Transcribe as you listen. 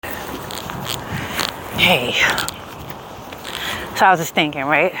Hey, so I was just thinking,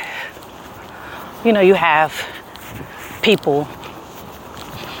 right? You know, you have people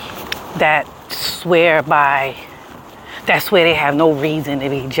that swear they have no reason to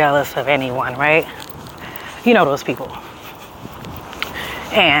be jealous of anyone, right? You know those people.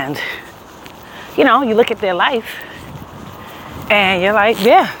 And, you know, you look at their life and you're like,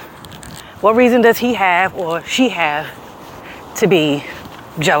 yeah, what reason does he have or she have to be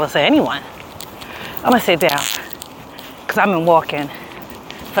jealous of anyone? I'm gonna sit down because I've been walking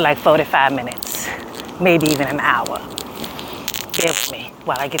for like 45 minutes, maybe even an hour. Bear with me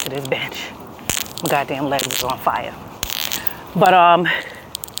while I get to this bench. My goddamn legs is on fire. But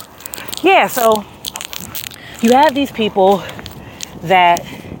yeah, so you have these people that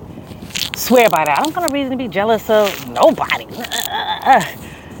swear by that. I don't got no reason to be jealous of nobody.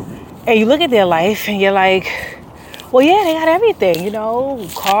 And you look at their life and you're like, well, yeah, they got everything, you know,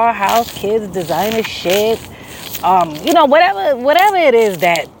 car, house, kids, designer shit, you know, whatever it is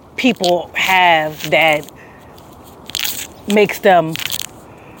that people have that makes them,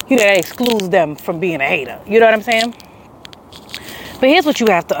 you know, that excludes them from being a hater. You know what I'm saying? But here's what you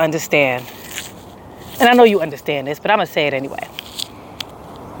have to understand. And I know you understand this, but I'm going to say it anyway.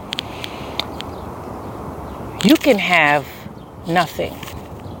 You can have nothing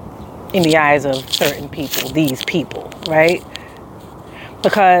in the eyes of certain people, these people, right?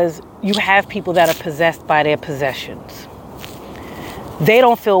 Because you have people that are possessed by their possessions. They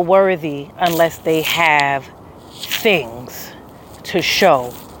don't feel worthy unless they have things to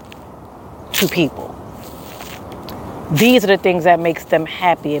show to people. These are the things that makes them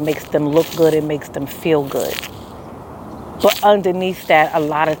happy. It makes them look good. It makes them feel good. But underneath that, a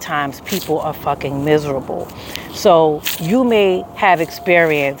lot of times people are fucking miserable. So you may have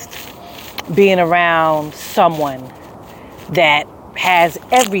experienced being around someone that has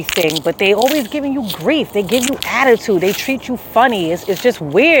everything, but they always giving you grief. They give you attitude. They treat you funny. It's just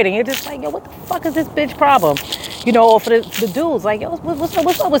weird. And you're just like, yo, what the fuck is this bitch problem? You know, or for the dudes, like, yo, what's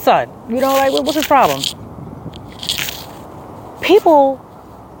up with son? You know, like, what's his problem? People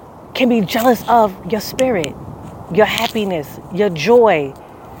can be jealous of your spirit, your happiness, your joy.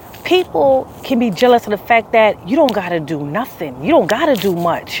 People can be jealous of the fact that you don't got to do nothing. You don't got to do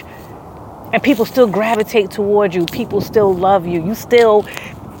much. And people still gravitate toward you. People still love you. You still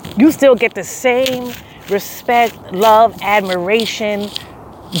get the same respect, love, admiration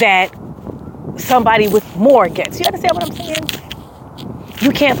that somebody with more gets. You understand what I'm saying?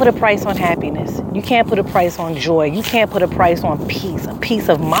 You can't put a price on happiness. You can't put a price on joy. You can't put a price on peace. A peace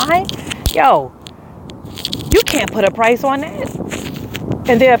of mind? Yo, you can't put a price on that.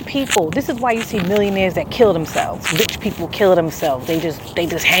 And there are people, this is why you see millionaires that kill themselves. Rich people kill themselves. They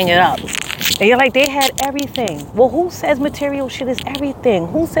just hang it up. And you're like, they had everything. Well, who says material shit is everything?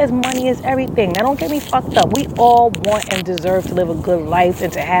 Who says money is everything? Now, don't get me fucked up. We all want and deserve to live a good life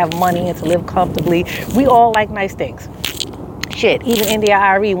and to have money and to live comfortably. We all like nice things. Shit, even India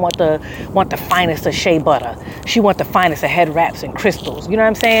Arie want the finest of shea butter. She want the finest of head wraps and crystals. You know what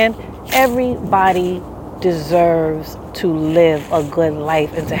I'm saying? Everybody deserves to live a good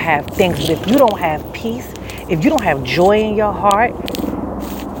life and to have things. But if you don't have peace, if you don't have joy in your heart,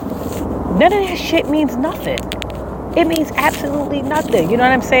 none of that shit means nothing. It means absolutely nothing. You know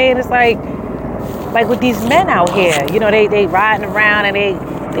what I'm saying? It's like with these men out here, you know, they riding around and they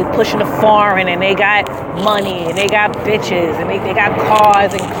pushing the foreign and they got money and they got bitches and they got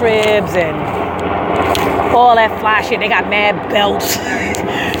cars and cribs and all that fly shit. They got mad belts.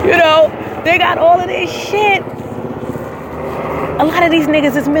 You know, they got all of this shit. A lot of these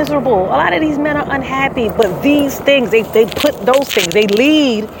niggas is miserable. A lot of these men are unhappy. But these things, they put those things, they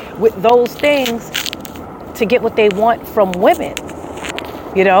lead with those things to get what they want from women.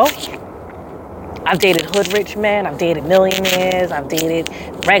 You know? I've dated hood rich men. I've dated millionaires. I've dated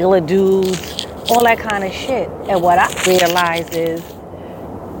regular dudes. All that kind of shit. And what I realized is,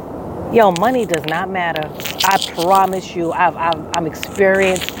 yo, money does not matter. I promise you, I'm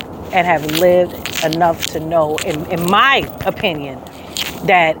experienced and have lived enough to know, in my opinion,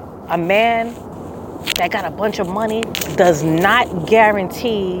 that a man that got a bunch of money does not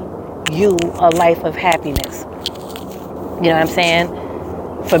guarantee you a life of happiness. You know what I'm saying?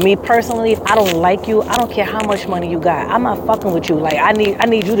 For me personally, if I don't like you, I don't care how much money you got. I'm not fucking with you. Like, I need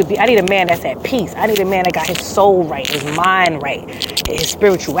a man that's at peace. I need a man that got his soul right, his mind right, his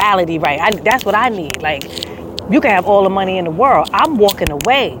spirituality right. That's what I need. Like, you can have all the money in the world. I'm walking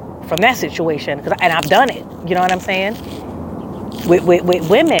away from that situation, and I've done it. You know what I'm saying? With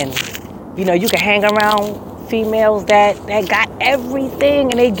women, you know, you can hang around females that got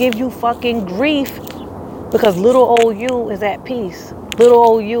everything and they give you fucking grief because little old you is at peace. little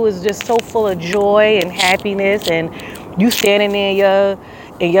old you is just so full of joy and happiness, and you standing there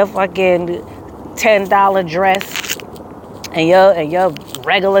in your fucking $10 dress and your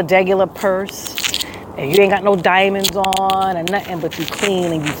regular purse, and you ain't got no diamonds on or nothing, but you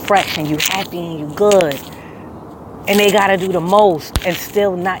clean and you fresh and you happy and you good. And they gotta do the most and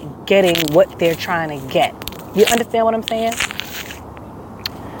still not getting what they're trying to get. You understand what I'm saying?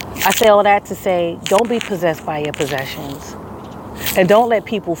 I say all that to say, don't be possessed by your possessions. And don't let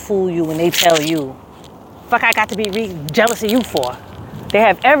people fool you when they tell you, fuck I got to be jealous of you for. They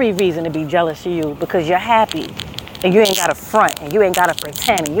have every reason to be jealous of you because you're happy. And you ain't got to front, and you ain't got to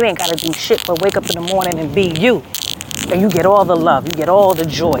pretend, and you ain't got to do shit but wake up in the morning and be you. And you get all the love, you get all the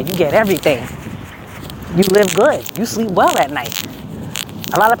joy, you get everything. You live good, you sleep well at night.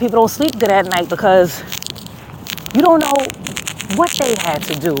 A lot of people don't sleep good at night because you don't know what they had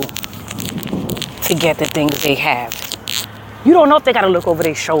to do to get the things they have. You don't know if they got to look over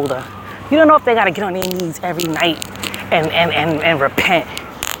their shoulder. You don't know if they got to get on their knees every night and repent.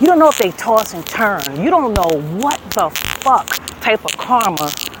 You don't know if they toss and turn. You don't know what the fuck type of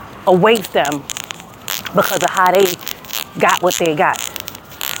karma awaits them because of how they got what they got.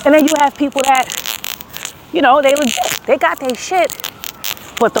 And then you have people that, you know, they legit. They got their shit.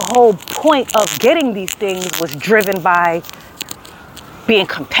 But the whole point of getting these things was driven by being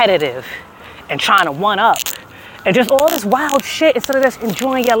competitive and trying to one up. And just all this wild shit instead of just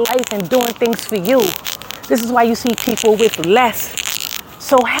enjoying your life and doing things for you. This is why you see people with less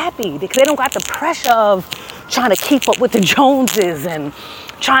so happy because they don't got the pressure of trying to keep up with the Joneses and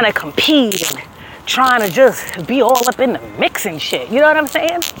trying to compete and trying to just be all up in the mix and shit. You know what I'm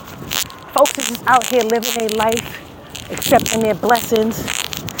saying? Folks is just out here living their life, accepting their blessings,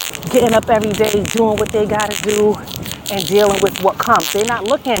 getting up every day, doing what they gotta do, and dealing with what comes. They're not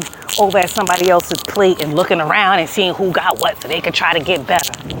looking over at somebody else's plate and looking around and seeing who got what so they can try to get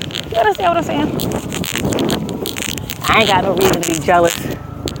better. You understand what I'm saying? I ain't got no reason to be jealous.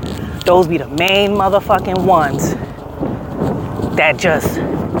 Those be the main motherfucking ones that just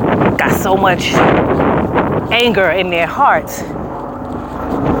got so much anger in their hearts.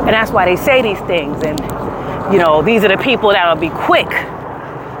 And that's why they say these things. And, you know, these are the people that'll be quick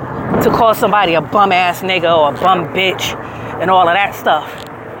to call somebody a bum ass nigga or a bum bitch and all of that stuff.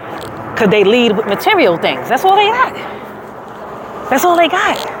 Because they lead with material things. That's all they got. That's all they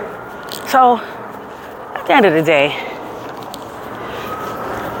got. So, at the end of the day,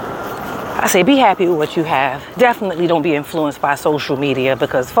 I say be happy with what you have. Definitely don't be influenced by social media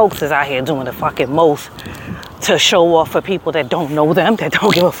because folks is out here doing the fucking most to show off for people that don't know them, that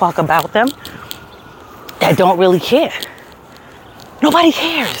don't give a fuck about them, that don't really care. Nobody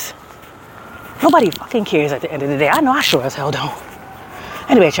cares. Nobody fucking cares at the end of the day. I know I sure as hell don't.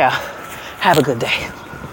 Anyway, y'all, have a good day.